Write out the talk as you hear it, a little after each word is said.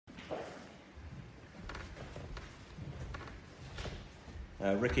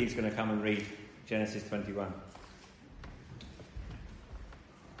Ricky's going to come and read Genesis 21.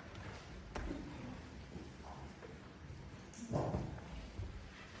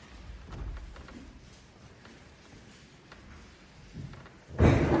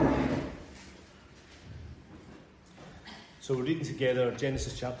 So we're reading together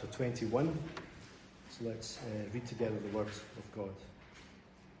Genesis chapter 21. So let's read together the words of God.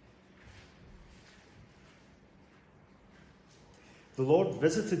 The Lord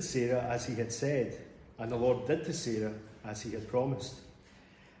visited Sarah as he had said, and the Lord did to Sarah as he had promised.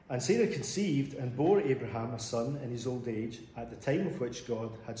 And Sarah conceived and bore Abraham a son in his old age, at the time of which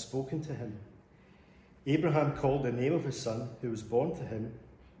God had spoken to him. Abraham called the name of his son, who was born to him,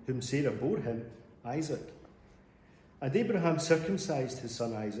 whom Sarah bore him, Isaac. And Abraham circumcised his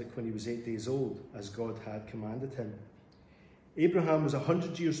son Isaac when he was 8 days old, as God had commanded him. Abraham was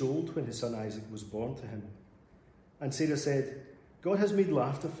 100 years old when his son Isaac was born to him. And Sarah said, God has made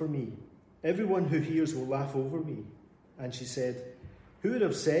laughter for me. Everyone who hears will laugh over me. And she said, who would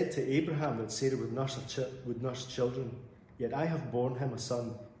have said to Abraham that Sarah would nurse children? Yet I have borne him a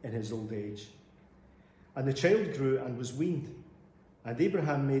son in his old age. And the child grew and was weaned. And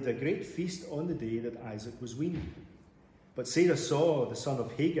Abraham made a great feast on the day that Isaac was weaned. But Sarah saw the son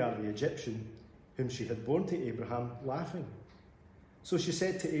of Hagar the Egyptian, whom she had borne to Abraham, laughing. So she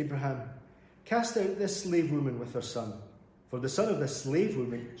said to Abraham, cast out this slave woman with her son, for the son of this slave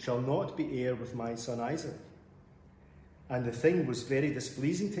woman shall not be heir with my son Isaac. And the thing was very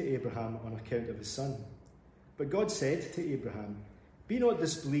displeasing to Abraham on account of his son. But God said to Abraham, be not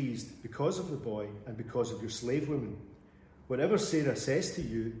displeased because of the boy and because of your slave woman. Whatever Sarah says to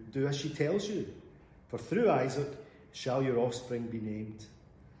you, do as she tells you, for through Isaac shall your offspring be named.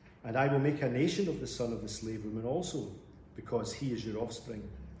 And I will make a nation of the son of the slave woman also, because he is your offspring.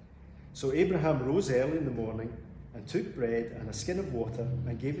 So Abraham rose early in the morning and took bread and a skin of water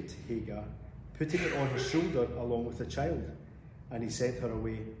and gave it to Hagar, putting it on her shoulder along with the child. And he sent her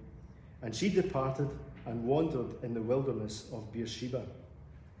away. And she departed and wandered in the wilderness of Beersheba.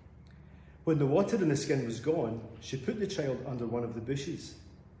 When the water in the skin was gone, she put the child under one of the bushes.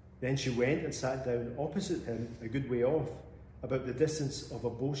 Then she went and sat down opposite him a good way off, about the distance of a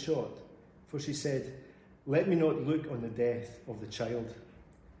bow shot. For she said, let me not look on the death of the child.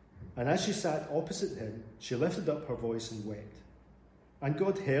 And as she sat opposite him, she lifted up her voice and wept. And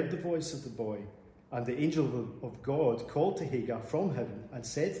God heard the voice of the boy, and the angel of God called to Hagar from heaven and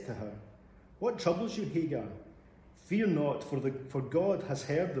said to her, what troubles you, Hagar? Fear not, for God has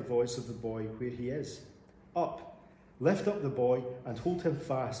heard the voice of the boy where he is. Up, lift up the boy and hold him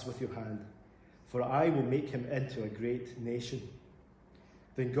fast with your hand, for I will make him into a great nation.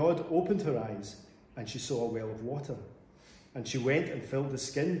 Then God opened her eyes, and she saw a well of water. And she went and filled the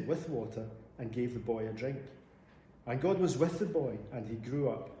skin with water and gave the boy a drink. And God was with the boy, and he grew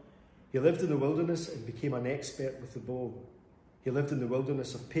up. He lived in the wilderness and became an expert with the bow. He lived in the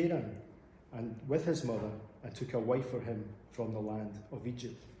wilderness of Paran and with his mother, and took a wife for him from the land of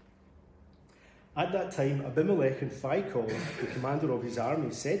Egypt. At that time, Abimelech and Phicol, the commander of his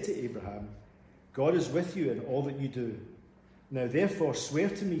army, said to Abraham, God is with you in all that you do. Now therefore swear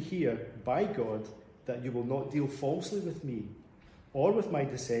to me here, by God, that you will not deal falsely with me, or with my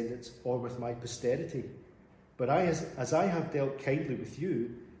descendants, or with my posterity. But as I have dealt kindly with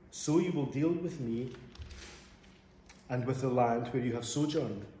you, so you will deal with me and with the land where you have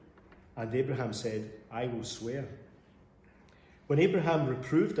sojourned. And Abraham said, I will swear. When Abraham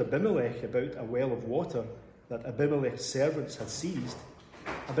reproved Abimelech about a well of water that Abimelech's servants had seized,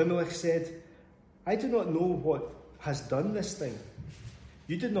 Abimelech said, I do not know what has done this thing.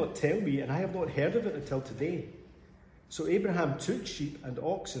 You did not tell me, and I have not heard of it until today. So Abraham took sheep and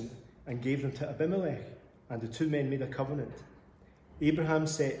oxen and gave them to Abimelech, and the two men made a covenant. Abraham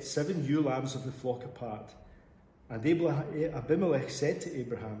set 7 ewe lambs of the flock apart. And Abimelech said to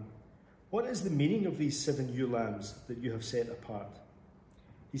Abraham, what is the meaning of these 7 ewe lambs that you have set apart?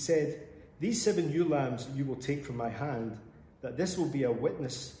 He said, these 7 ewe lambs you will take from my hand, that this will be a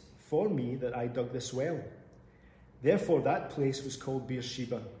witness for me that I dug this well. Therefore that place was called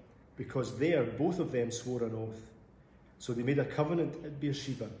Beersheba, because there both of them swore an oath. So they made a covenant at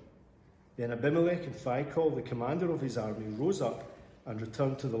Beersheba. Then Abimelech and Phicol, the commander of his army, rose up and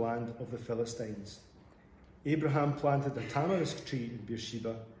returned to the land of the Philistines. Abraham planted a tamarisk tree in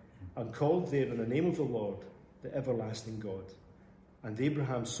Beersheba, and called there in the name of the Lord, the everlasting God. And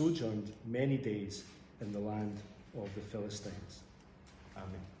Abraham sojourned many days in the land of the Philistines.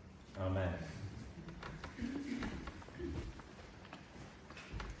 Amen. Amen.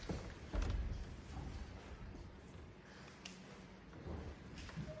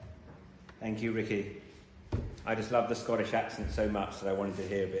 Thank you, Ricky. I just love the Scottish accent so much that I wanted to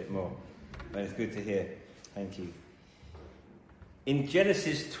hear a bit more. But it's good to hear. Thank you. In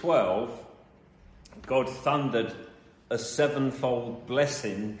Genesis 12, God thundered a sevenfold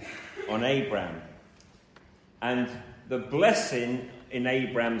blessing on Abraham. And the blessing in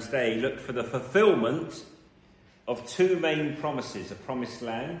Abraham's day looked for the fulfillment of two main promises, a promised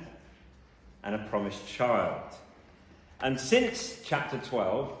land and a promised child. And since chapter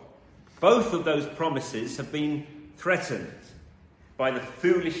 12, both of those promises have been threatened by the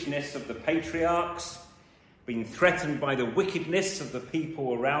foolishness of the patriarchs, been threatened by the wickedness of the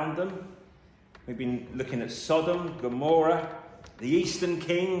people around them. We've been looking at Sodom, Gomorrah, the Eastern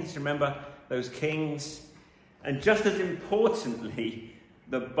kings, remember those kings? And just as importantly,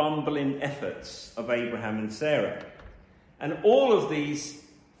 the bumbling efforts of Abraham and Sarah. And all of these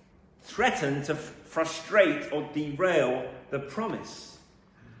threaten to frustrate or derail the promise.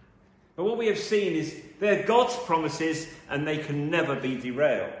 But what we have seen is they're God's promises and they can never be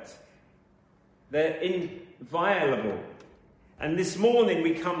derailed. They're inviolable. And this morning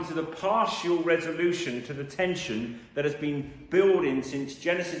we come to the partial resolution to the tension that has been building since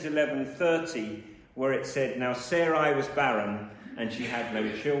Genesis 11:30, where it said, "Now Sarai was barren and she had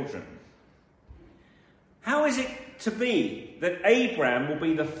no children." How is it to be that Abraham will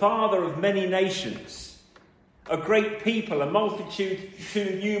be the father of many nations, a great people, a multitude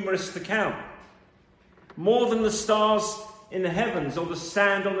too numerous to count, more than the stars in the heavens or the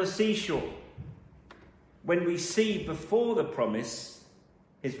sand on the seashore, when we see before the promise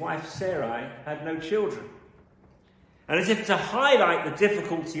his wife Sarai had no children? And as if to highlight the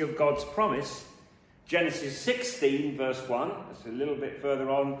difficulty of God's promise, Genesis 16 verse 1, that's a little bit further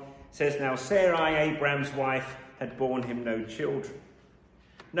on, says, "Now Sarai, Abraham's wife, had borne him no children."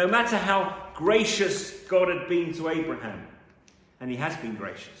 No matter how gracious God had been to Abraham, and he has been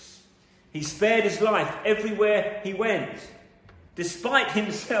gracious, he spared his life everywhere he went. Despite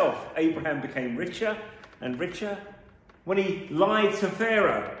himself, Abraham became richer and richer. When he lied to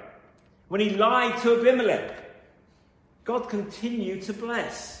Pharaoh, when he lied to Abimelech, God continued to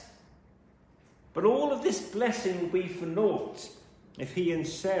bless. But all of this blessing will be for naught if he and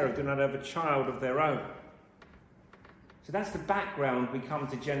Sarah do not have a child of their own. So that's the background we come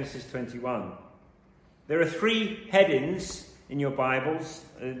to Genesis 21. There are three headings in your Bibles.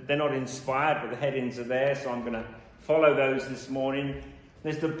 They're not inspired, but the headings are there, so I'm going to follow those this morning.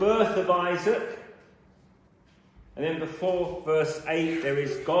 There's the birth of Isaac. And then before verse 8, there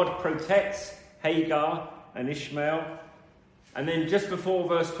is God protects Hagar and Ishmael. And then just before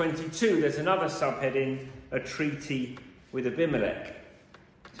verse 22, there's another subheading, a treaty with Abimelech.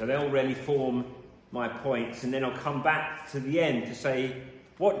 So they'll really form my points. And then I'll come back to the end to say,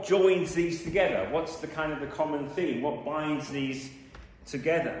 what joins these together? What's the kind of the common theme? What binds these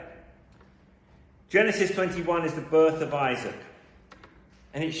together? Genesis 21 is the birth of Isaac.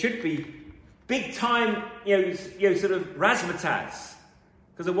 And it should be big time, sort of razzmatazz,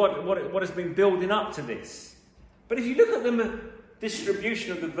 because of what has been building up to this. But if you look at the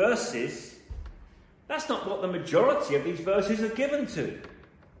distribution of the verses, that's not what the majority of these verses are given to.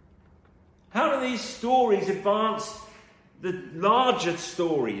 How do these stories advance the larger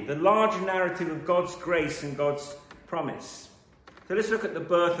story, the larger narrative of God's grace and God's promise? So let's look at the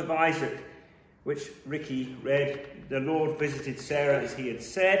birth of Isaac, which Ricky read. The Lord visited Sarah as he had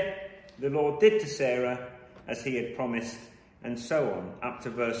said. The Lord did to Sarah as he had promised, and so on, up to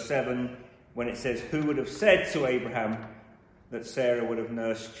verse 7, when it says, "Who would have said to Abraham that Sarah would have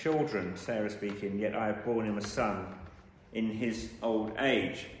nursed children?" Sarah speaking, "Yet I have borne him a son in his old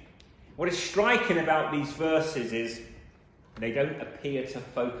age." What is striking about these verses is they don't appear to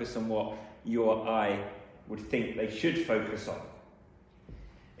focus on what you or I would think they should focus on.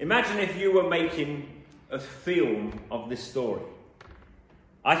 Imagine if you were making a film of this story.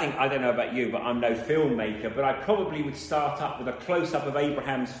 I don't know about you, but I'm no filmmaker, but I probably would start up with a close-up of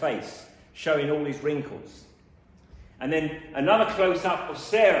Abraham's face, showing all his wrinkles. And then another close-up of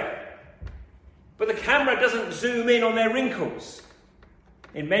Sarah. But the camera doesn't zoom in on their wrinkles.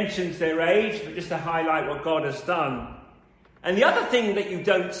 It mentions their age, but just to highlight what God has done. And the other thing that you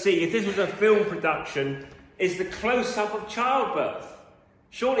don't see, if this was a film production, is the close-up of childbirth.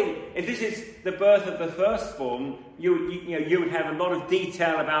 Surely, if this is the birth of the firstborn, you would have a lot of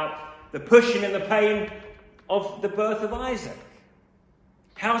detail about the pushing and the pain of the birth of Isaac.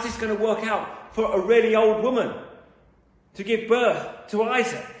 How is this going to work out for a really old woman to give birth to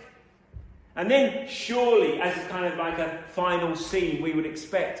Isaac? And then, surely, as kind of like a final scene, we would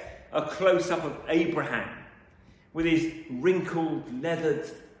expect a close-up of Abraham with his wrinkled, leathered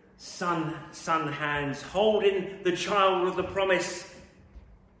son hands holding the child of the promise.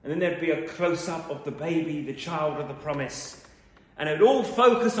 And then there'd be a close-up of the baby, the child of the promise. And it would all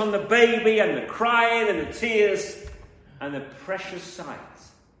focus on the baby and the crying and the tears and the precious sight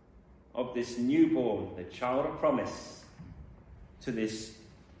of this newborn, the child of promise, to this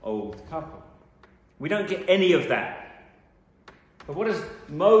old couple. We don't get any of that. But what does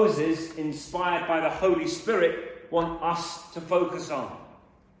Moses, inspired by the Holy Spirit, want us to focus on?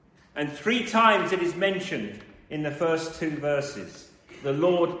 And 3 times it is mentioned in the first 2 verses. The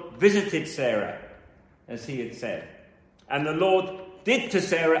Lord visited Sarah, as he had said. And the Lord did to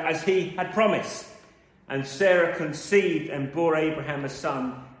Sarah as he had promised. And Sarah conceived and bore Abraham a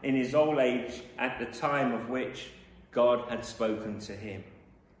son in his old age at the time of which God had spoken to him.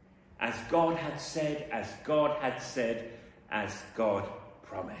 As God had said, as God had said, as God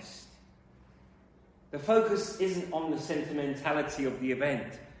promised. The focus isn't on the sentimentality of the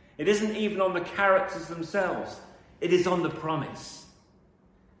event. It isn't even on the characters themselves. It is on the promise.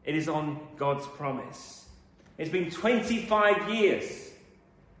 It is on God's promise. It's been 25 years.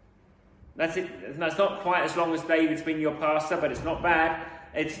 That's it. That's not quite as long as David's been your pastor, but it's not bad.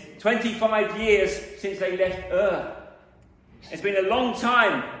 It's 25 years since they left Ur. It's been a long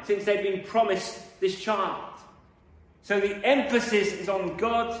time since they've been promised this child. So the emphasis is on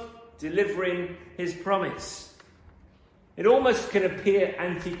God delivering his promise. It almost can appear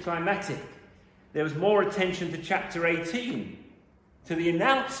anticlimactic. There was more attention to chapter 18, to the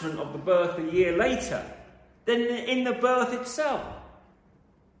announcement of the birth a year later, than in the birth itself.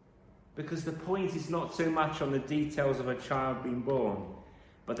 Because the point is not so much on the details of a child being born,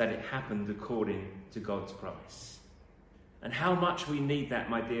 but that it happened according to God's promise. And how much we need that,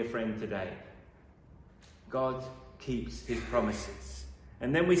 my dear friend, today. God keeps his promises.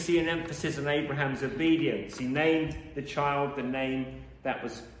 And then we see an emphasis on Abraham's obedience. He named the child the name that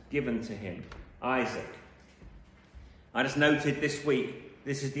was given to him, Isaac. I just noted this week,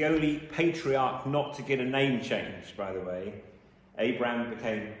 this is the only patriarch not to get a name change, by the way. Abraham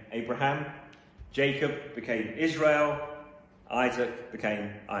became Abraham, Jacob became Israel, Isaac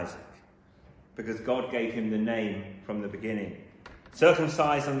became Isaac. Because God gave him the name from the beginning.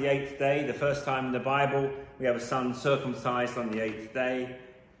 Circumcised on the 8th day, the first time in the Bible, we have a son circumcised on the 8th day.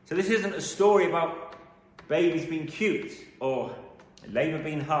 So this isn't a story about babies being cute or labour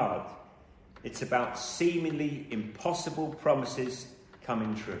being hard. It's about seemingly impossible promises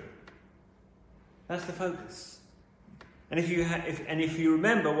coming true. That's the focus. And if you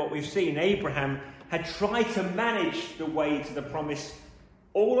remember what we've seen, Abraham had tried to manage the way to the promise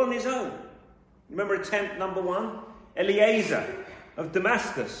all on his own. Remember attempt number 1? Eliezer of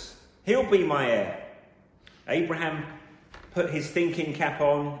Damascus. He'll be my heir. Abraham put his thinking cap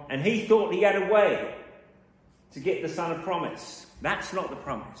on and he thought he had a way to get the son of promise. That's not the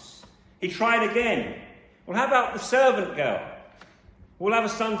promise. He tried again. Well, how about the servant girl? We'll have a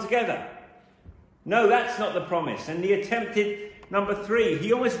son together. No, that's not the promise. And he attempted number 3.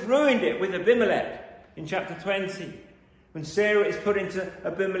 He almost ruined it with Abimelech in chapter 20, when Sarah is put into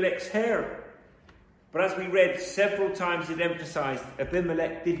Abimelech's harem. But as we read several times, it emphasized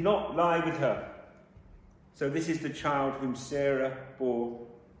Abimelech did not lie with her. So this is the child whom Sarah bore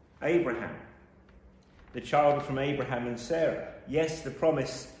Abraham. The child from Abraham and Sarah. Yes, the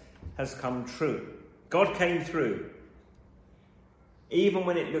promise has come true. God came through. Even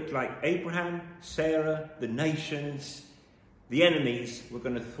when it looked like Abraham, Sarah, the nations, the enemies were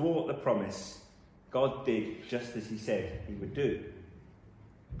going to thwart the promise, God did just as he said he would do.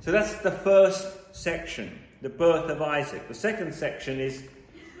 So that's the first section, the birth of Isaac. The second section is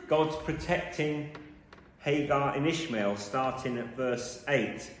God's protecting Hagar and Ishmael, starting at verse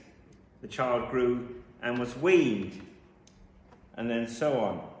 8. The child grew and was weaned, and then so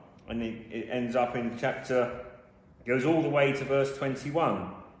on. And it ends up in goes all the way to verse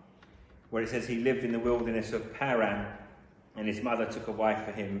 21, where it says he lived in the wilderness of Paran, and his mother took a wife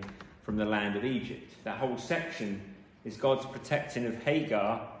for him from the land of Egypt. That whole section is God's protecting of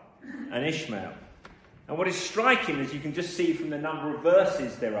Hagar and Ishmael. And what is striking, as you can just see from the number of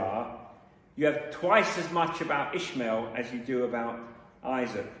verses there are, you have twice as much about Ishmael as you do about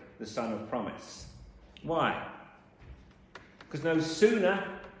Isaac, the son of promise. Why? Because no sooner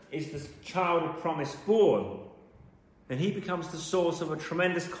is the child of promise born than he becomes the source of a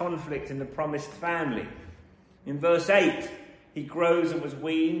tremendous conflict in the promised family. In verse 8, he grows and was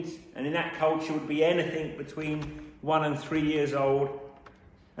weaned, and in that culture would be anything between 1 and 3 years old,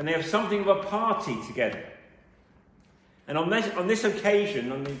 and they have something of a party together. And on this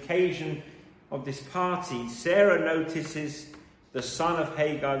occasion, on the occasion of this party, Sarah notices the son of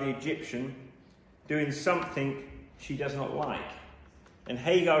Hagar the Egyptian doing something she does not like. And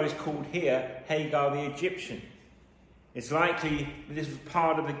Hagar is called here Hagar the Egyptian. It's likely that this was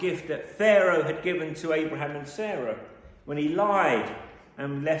part of the gift that Pharaoh had given to Abraham and Sarah when he lied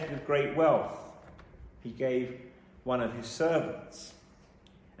and left with great wealth. He gave one of his servants.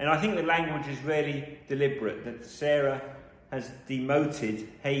 And I think the language is really deliberate, that Sarah has demoted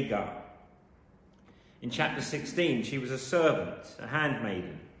Hagar. In chapter 16, she was a servant, a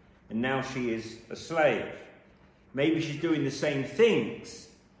handmaiden, and now she is a slave. Maybe she's doing the same things,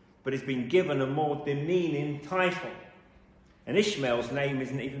 but has been given a more demeaning title. And Ishmael's name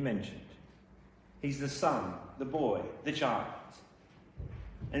isn't even mentioned. He's the son, the boy, the child.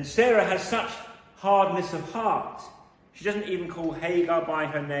 And Sarah has such hardness of heart. She doesn't even call Hagar by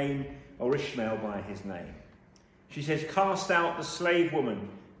her name or Ishmael by his name. She says, cast out the slave woman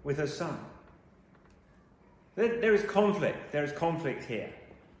with her son. There is conflict. There is conflict here.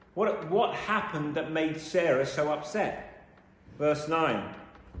 What happened that made Sarah so upset? Verse 9.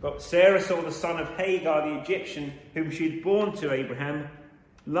 But Sarah saw the son of Hagar, the Egyptian, whom she had borne to Abraham,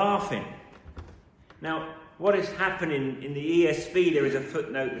 laughing. Now, what is happening in the ESV, there is a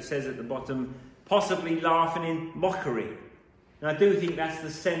footnote that says at the bottom, possibly laughing in mockery. And I do think that's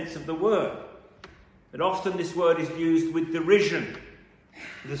the sense of the word. That often this word is used with derision.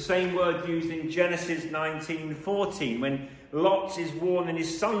 The same word used in Genesis 19:14, when Lot is warning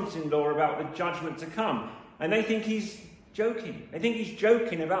his sons-in-law about the judgment to come. And they think he's joking. They think he's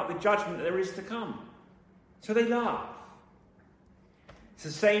joking about the judgment that there is to come. So they laugh. It's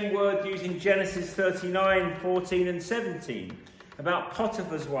the same word used in Genesis 39:14 and 17, about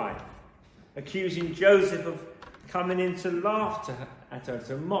Potiphar's wife, accusing Joseph of coming in to laugh at her,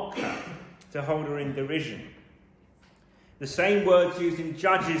 to mock her, to hold her in derision. The same words used in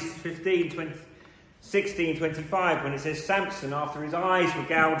Judges 16:25, when it says Samson, after his eyes were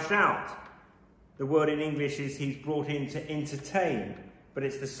gouged out. The word in English is he's brought in to entertain, but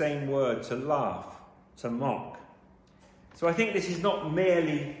it's the same word, to laugh, to mock. So I think this is not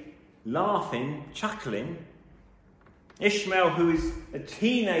merely laughing, chuckling. Ishmael, who is a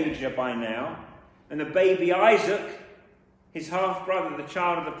teenager by now, and the baby Isaac, his half-brother, the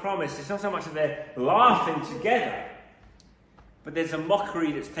child of the promise, it's not so much that they're laughing together, but there's a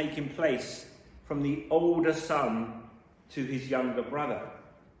mockery that's taking place from the older son to his younger brother.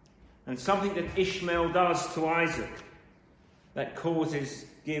 And something that Ishmael does to Isaac that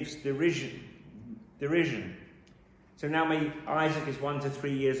gives derision. So now Isaac is 1 to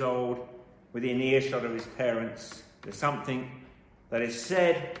 3 years old, within earshot of his parents. There's something that is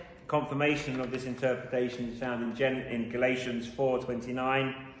said. Confirmation of this interpretation is found in Galatians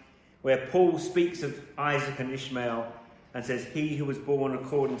 4:29, where Paul speaks of Isaac and Ishmael and says, he who was born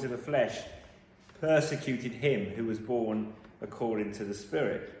according to the flesh persecuted him who was born according to the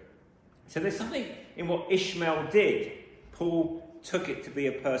Spirit. So there's something in what Ishmael did. Paul took it to be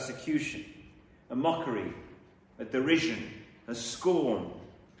a persecution, a mockery, a derision, a scorn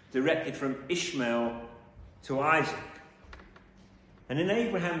directed from Ishmael to Isaac. And then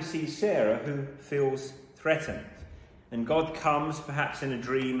Abraham sees Sarah, who feels threatened. And God comes, perhaps in a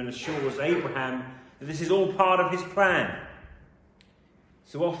dream, and assures Abraham that this is all part of his plan.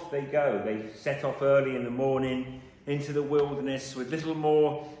 So off they go. They set off early in the morning into the wilderness with little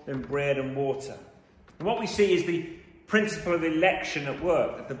more than bread and water. And what we see is the principle of election at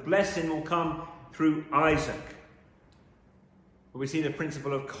work, that the blessing will come through Isaac. But we see the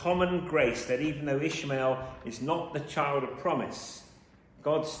principle of common grace, that even though Ishmael is not the child of promise,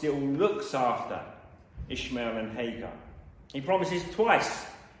 God still looks after Ishmael and Hagar. He promises twice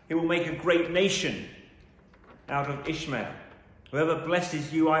he will make a great nation out of Ishmael. Whoever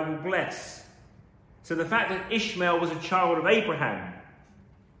blesses you, I will bless. So the fact that Ishmael was a child of Abraham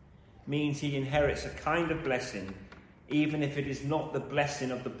means he inherits a kind of blessing, even if it is not the blessing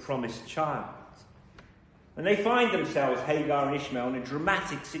of the promised child. And they find themselves, Hagar and Ishmael, in a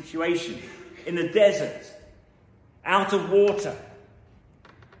dramatic situation in the desert, out of water.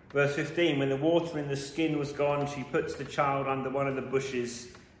 Verse 15, when the water in the skin was gone, she puts the child under one of the bushes.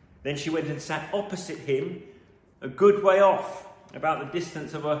 Then she went and sat opposite him, a good way off, about the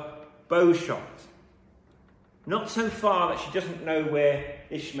distance of a bow shot. Not so far that she doesn't know where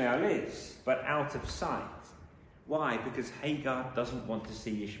Ishmael is, but out of sight. Why? Because Hagar doesn't want to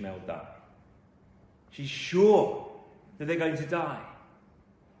see Ishmael die. She's sure that they're going to die.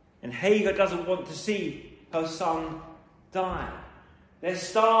 And Hagar doesn't want to see her son die. They're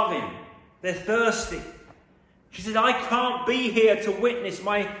starving. They're thirsty. She said, I can't be here to witness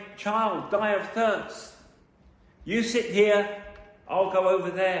my child die of thirst. You sit here, I'll go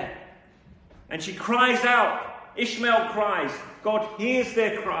over there. And she cries out. Ishmael cries. God hears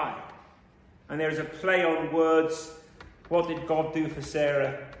their cry. And there is a play on words. What did God do for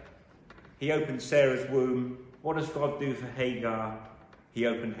Sarah? He opened Sarah's womb what does God do for Hagar? He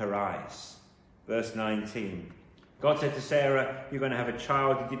opened her eyes. Verse 19. God said to Sarah, you're going to have a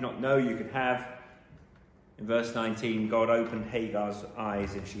child you did not know you could have. In verse 19, God opened Hagar's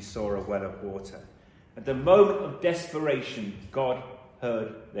eyes and she saw a well of water. At the moment of desperation, God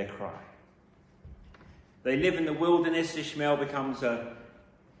heard their cry. They live in the wilderness. Ishmael becomes an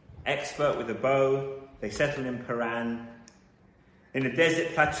expert with a bow. They settle in Paran. In the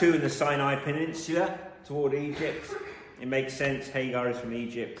desert plateau in the Sinai Peninsula toward Egypt. It makes sense, Hagar is from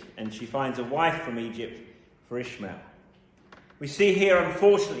Egypt, and she finds a wife from Egypt for Ishmael. We see here,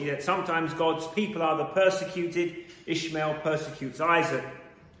 unfortunately, that sometimes God's people are the persecuted. Ishmael persecutes Isaac,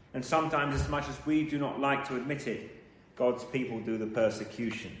 and sometimes, as much as we do not like to admit it, God's people do the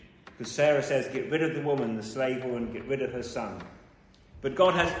persecution. Because Sarah says, get rid of the woman, the slave woman, get rid of her son. But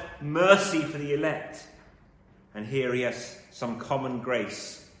God has mercy for the elect, and here he has some common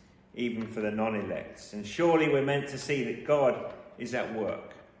grace even for the non-elects. And surely we're meant to see that God is at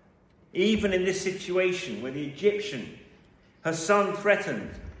work. Even in this situation where the Egyptian, her son threatened,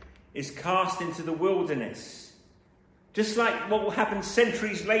 is cast into the wilderness. Just like what will happen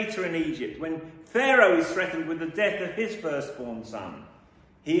centuries later in Egypt when Pharaoh is threatened with the death of his firstborn son.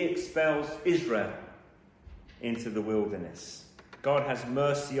 He expels Israel into the wilderness. God has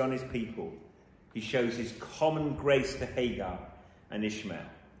mercy on his people. He shows his common grace to Hagar and Ishmael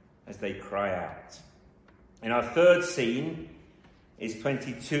as they cry out. And our third scene is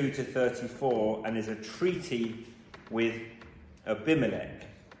 22 to 34 and is a treaty with Abimelech.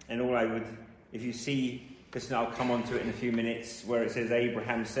 And all I would, if you see, listen, I'll come on to it in a few minutes, where it says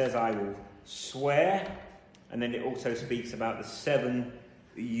Abraham says, I will swear. And then it also speaks about the 7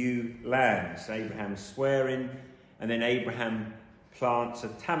 ewe lambs. Abraham swearing. And then Abraham plants a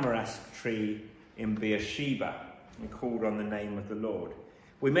tamarisk tree in Beersheba and called on the name of the Lord.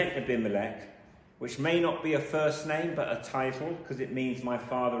 We met Abimelech, which may not be a first name but a title, because it means my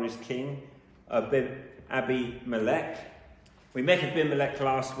father is king, Abimelech. We met Abimelech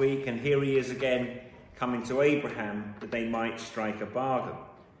last week, and here he is again coming to Abraham that they might strike a bargain.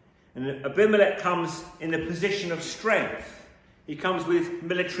 And Abimelech comes in the position of strength. He comes with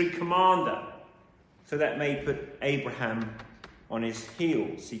military commander, so that may put Abraham on his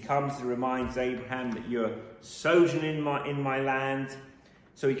heels. He comes and reminds Abraham that you're sojourning in my land.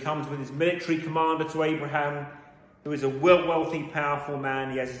 So he comes with his military commander to Abraham, who is a wealthy, powerful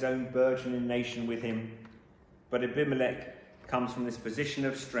man. He has his own burgeoning nation with him. But Abimelech comes from this position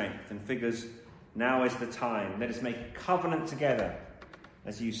of strength and figures, now is the time. Let us make a covenant together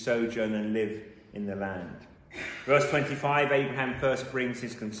as you sojourn and live in the land. Verse 25, Abraham first brings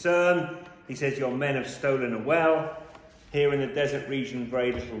his concern. He says, your men have stolen a well. Here in the desert region,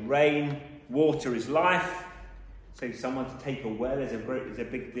 very little rain. Water is life. So someone to take a well is a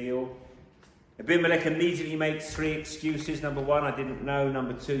big deal. Abimelech immediately makes 3 excuses. Number 1, I didn't know.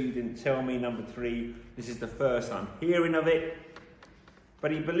 Number 2, you didn't tell me. Number 3, this is the first I'm hearing of it.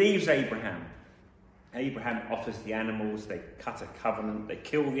 But he believes Abraham. Abraham offers the animals. They cut a covenant. They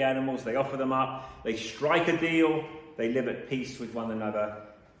kill the animals. They offer them up. They strike a deal. They live at peace with one another.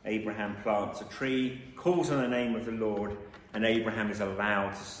 Abraham plants a tree, calls on the name of the Lord, and Abraham is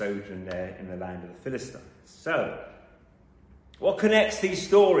allowed to sojourn there in the land of the Philistines. So, what connects these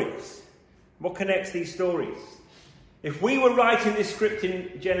stories? What connects these stories? If we were writing this script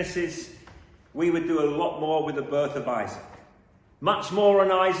in Genesis, we would do a lot more with the birth of Isaac. Much more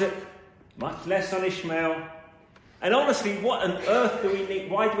on Isaac, much less on Ishmael. And honestly, what on earth do we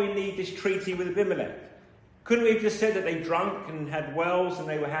need? Why do we need this treaty with Abimelech? Couldn't we have just said that they drank and had wells and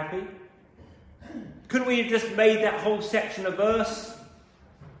they were happy? Couldn't we have just made that whole section a verse?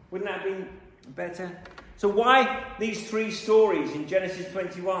 Wouldn't that have been better? So why these 3 stories in Genesis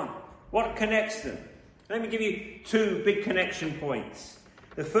 21? What connects them? Let me give you 2 big connection points.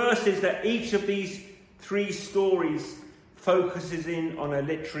 The first is that each of these 3 stories focuses in on a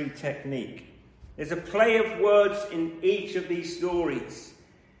literary technique. There's a play of words in each of these stories.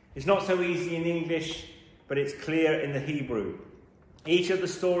 It's not so easy in English, but it's clear in the Hebrew. Each of the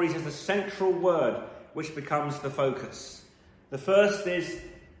stories has a central word which becomes the focus. The first is,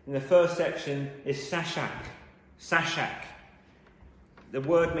 in the first section, is sashak. Sashak. The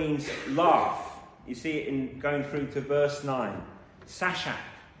word means laugh. You see it in going through to verse 9. Sashak.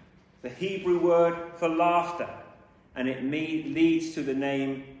 The Hebrew word for laughter. And it leads to the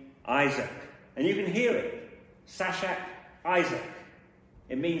name Isaac. And you can hear it. Sashak, Isaac.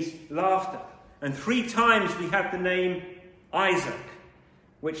 It means laughter. And 3 times we have the name Isaac,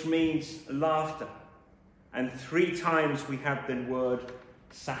 which means laughter. And 3 times we have the word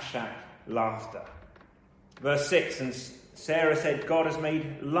Sashak, laughter. Verse 6, and Sarah said, God has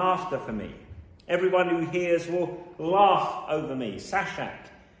made laughter for me. Everyone who hears will laugh over me. Sashak.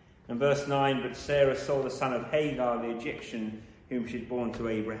 And verse 9, but Sarah saw the son of Hagar, the Egyptian, whom she'd borne to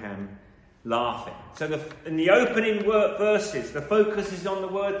Abraham, laughing. So in the opening verses, the focus is on the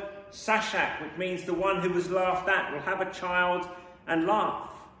word Sashak, which means the one who was laughed at will have a child and laugh.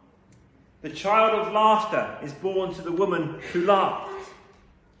 The child of laughter is born to the woman who laughed.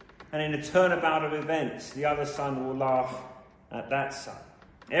 And in a turnabout of events, the other son will laugh at that son.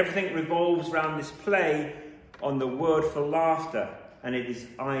 Everything revolves around this play on the word for laughter, and it is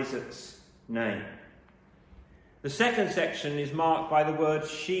Isaac's name. The second section is marked by the word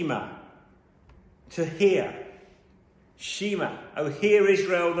Shema, to hear. Shema, O hear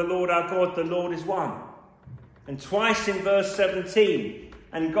Israel, the Lord our God, the Lord is one. And twice in verse 17,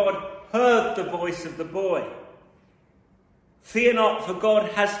 and God heard the voice of the boy. Fear not, for God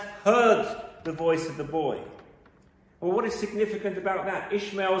has heard the voice of the boy. Well, what is significant about that?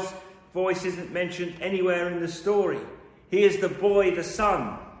 Ishmael's voice isn't mentioned anywhere in the story. He is the boy, the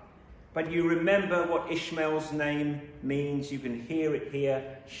son. But you remember what Ishmael's name means. You can hear it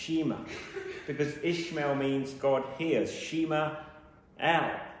here, Shema. Because Ishmael means God hears. Shema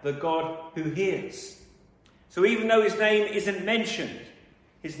El, the God who hears. So even though his name isn't mentioned,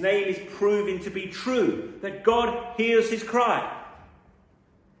 his name is proving to be true, that God hears his cry.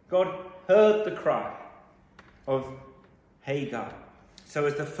 God heard the cry of Hagar. So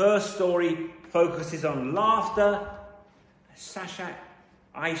as the first story focuses on laughter, Sashak,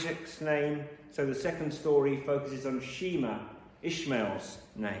 Isaac's name, so the second story focuses on Shema, Ishmael's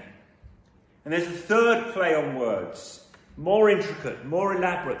name. And there's a third play on words, more intricate, more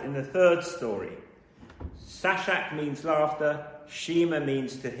elaborate in the third story. Sashak means laughter, Shema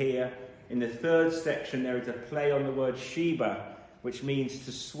means to hear. In the third section there is a play on the word Sheba, which means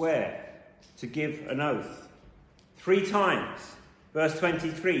to swear, to give an oath. 3 times. Verse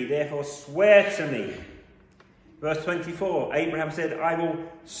 23, therefore swear to me. Verse 24, Abraham said, I will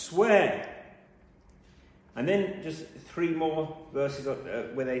swear. And then just 3 more verses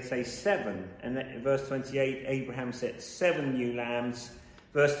where they say 7. And then in verse 28, Abraham said 7 new lambs.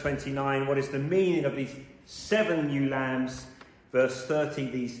 Verse 29, what is the meaning of these 7 new lambs? Verse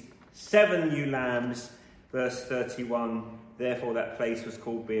 30, these 7 new lambs. Verse 31, therefore that place was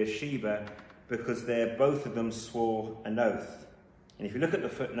called Beersheba, because there both of them swore an oath. And if you look at the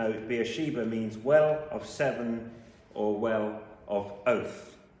footnote, Beersheba means well of 7 or well of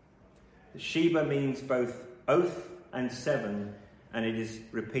oath. Sheba means both oath and 7, and it is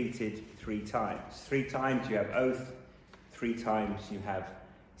repeated 3 times. 3 times you have oath, 3 times you have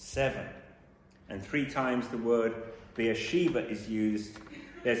 7. And 3 times the word Beersheba is used.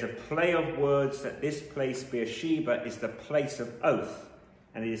 There's a play of words that this place, Beersheba, is the place of oath,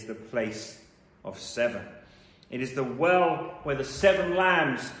 and it is the place of 7. It is the well where the 7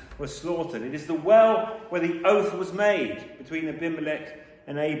 lambs were slaughtered. It is the well where the oath was made between Abimelech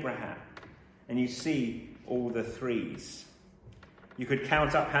and Abraham. And you see all the 3s. You could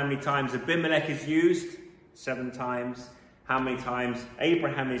count up how many times Abimelech is used, 7 times. How many times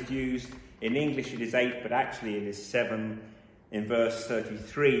Abraham is used. In English it is 8, but actually it is 7. In verse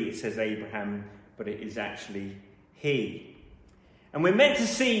 33 it says Abraham, but it is actually he. And we're meant to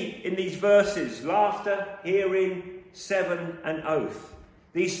see in these verses laughter, hearing, 7 and oath.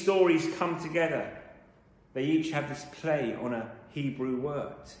 These stories come together. They each have this play on a Hebrew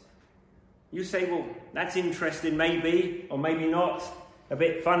word. You say, well, that's interesting, maybe, or maybe not. A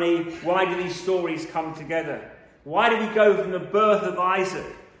bit funny. Why do these stories come together? Why do we go from the birth of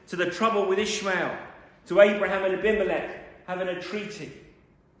Isaac to the trouble with Ishmael, to Abraham and Abimelech having a treaty?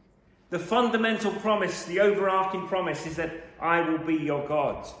 The fundamental promise, the overarching promise, is that I will be your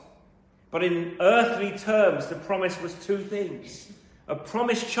God. But in earthly terms, the promise was 2 things. A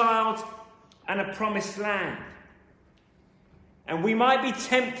promised child and a promised land. And we might be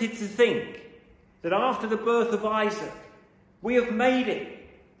tempted to think that after the birth of Isaac, we have made it.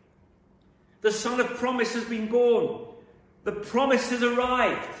 The son of promise has been born. The promise has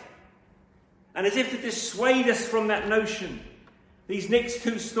arrived. And as if to dissuade us from that notion, these next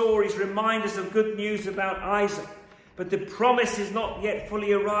 2 stories remind us of good news about Isaac. But the promise is not yet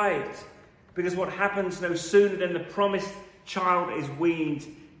fully arrived. Because what happens no sooner than the promised child is weaned,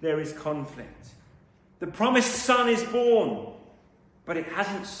 there is conflict. The promised son is born, but it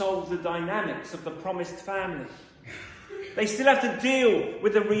hasn't solved the dynamics of the promised family. They still have to deal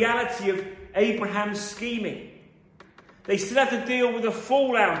with the reality of Abraham's scheming. They still have to deal with the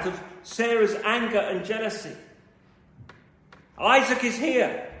fallout of Sarah's anger and jealousy. Isaac is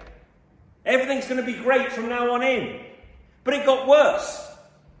here. Everything's going to be great from now on in. But it got worse.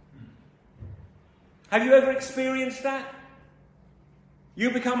 Have you ever experienced that?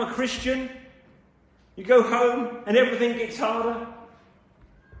 You become a Christian You go home and everything gets harder.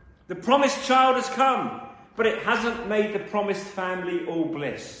 The promised child has come, but it hasn't made the promised family all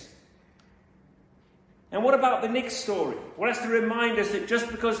bliss. And what about the next story? Well, that's to remind us that just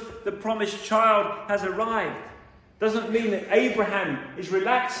because the promised child has arrived doesn't mean that Abraham is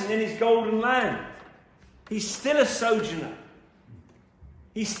relaxing in his golden land. He's still a sojourner.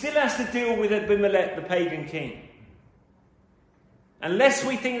 He still has to deal with Abimelech, the pagan king. Unless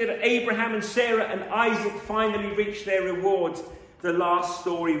we think that Abraham and Sarah and Isaac finally reach their rewards, the last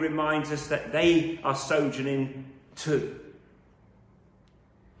story reminds us that they are sojourning too.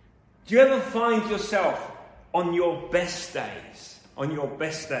 Do you ever find yourself on your best days,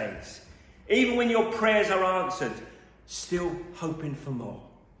 even when your prayers are answered, still hoping for more,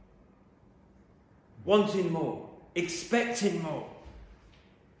 wanting more, expecting more?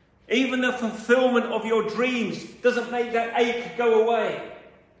 Even the fulfillment of your dreams doesn't make that ache go away.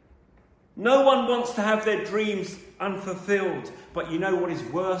 No one wants to have their dreams unfulfilled. But you know what is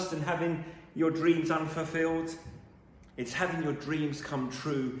worse than having your dreams unfulfilled? It's having your dreams come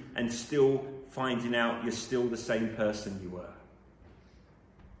true and still finding out you're still the same person you were.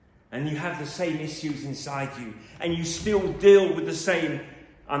 And you have the same issues inside you. And you still deal with the same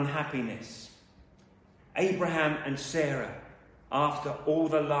unhappiness. Abraham and Sarah, after all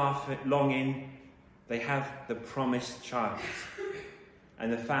the longing, they have the promised child.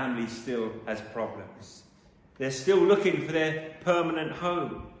 And the family still has problems. They're still looking for their permanent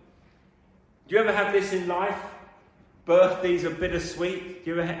home. Do you ever have this in life? Birthdays are bittersweet.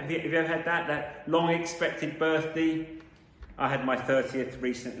 Have you ever had that? That long-expected birthday? I had my 30th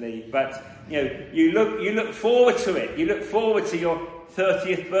recently. But, you look forward to it. You look forward to your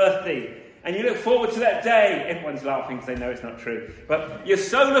 30th birthday. And you look forward to that day. Everyone's laughing because they know it's not true. But you're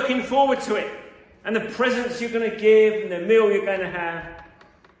so looking forward to it. And the presents you're going to give and the meal you're going to have.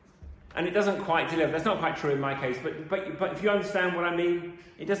 And it doesn't quite deliver. That's not quite true in my case. But if you understand what I mean,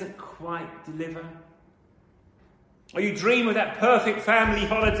 it doesn't quite deliver. Or you dream of that perfect family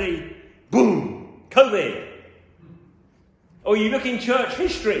holiday. Boom! COVID. Or you look in church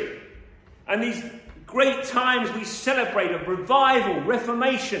history. And these great times we celebrate of revival,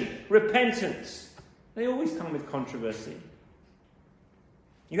 reformation, repentance. They always come with controversy.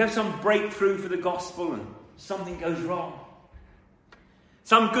 You have some breakthrough for the gospel and something goes wrong.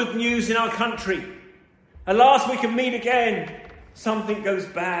 Some good news in our country. At last we can meet again. Something goes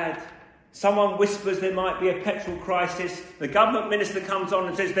bad. Someone whispers there might be a petrol crisis. The government minister comes on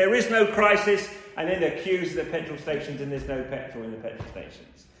and says there is no crisis. And then they're accused of the petrol stations and there's no petrol in the petrol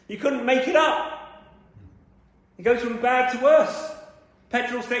stations. You couldn't make it up. It goes from bad to worse.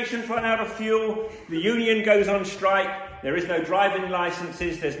 Petrol stations run out of fuel. The union goes on strike. There is no driving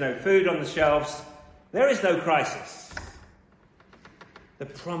licenses. There's no food on the shelves. There is no crisis. The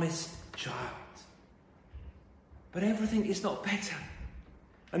promised child. But everything is not better.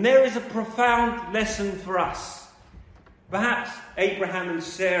 And there is a profound lesson for us. Perhaps Abraham and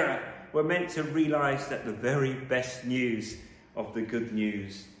Sarah were meant to realise that the very best news of the good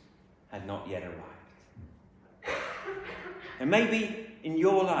news had not yet arrived. And maybe in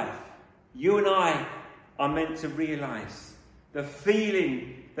your life, you and I are meant to realise the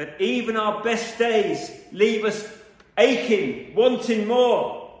feeling that even our best days leave us aching, wanting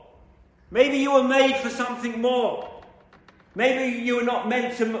more. Maybe you were made for something more. Maybe you were not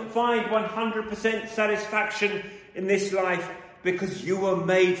meant to find 100% satisfaction in this life because you were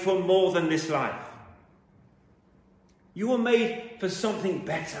made for more than this life. You were made for something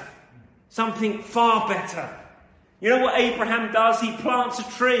better, something far better. You know what Abraham does? He plants a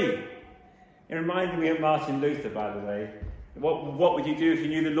tree. It reminded me of Martin Luther, by the way. What would you do if you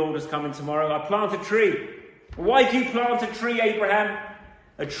knew the Lord was coming tomorrow? I plant a tree. Why do you plant a tree, Abraham?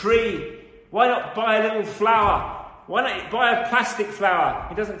 A tree. Why not buy a little flower? Why not buy a plastic flower?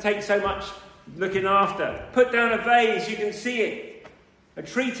 It doesn't take so much looking after. Put down a vase, you can see it. A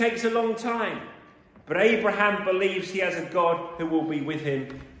tree takes a long time. But Abraham believes he has a God who will be with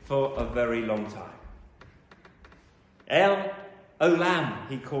him for a very long time. El Olam,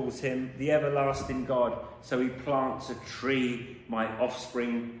 he calls him, the everlasting God. So he plants a tree, my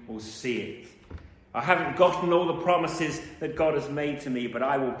offspring will see it. I haven't gotten all the promises that God has made to me, but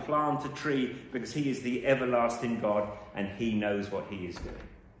I will plant a tree because he is the everlasting God and he knows what he is doing.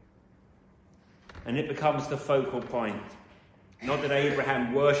 And it becomes the focal point. Not that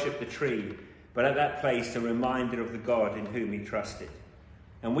Abraham worshipped the tree, but at that place a reminder of the God in whom he trusted.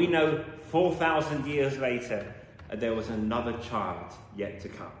 And we know 4,000 years later, there was another child yet to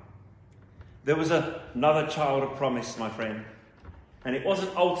come. There was another child of promise, my friend. And it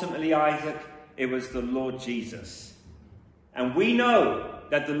wasn't ultimately Isaac, it was the Lord Jesus. And we know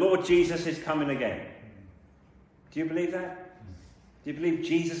that the Lord Jesus is coming again. Do you believe that? Do you believe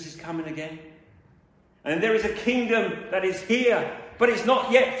Jesus is coming again? And there is a kingdom that is here, but it's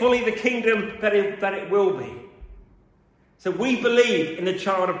not yet fully the kingdom that it will be. So we believe in the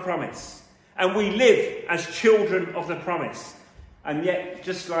child of promise, and we live as children of the promise. And yet,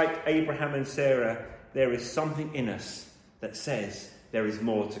 just like Abraham and Sarah, there is something in us that says there is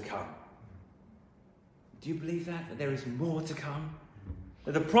more to come. Do you believe that? That there is more to come?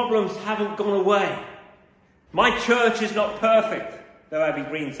 That the problems haven't gone away? My church is not perfect, though Abbey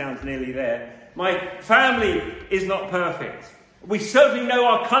Green sounds nearly there. My family is not perfect. We certainly know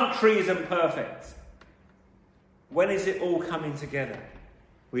our country isn't perfect. When is it all coming together?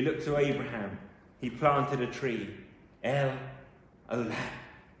 We look to Abraham. He planted a tree. El Olam.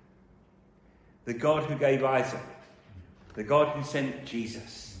 The God who gave Isaac. The God who sent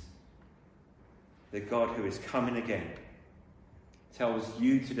Jesus. The God who is coming again. Tells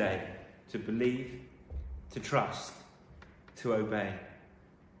you today to believe, to trust, to obey,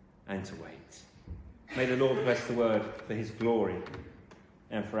 and to wait. May the Lord bless the word for his glory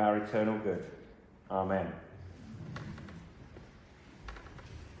and for our eternal good. Amen.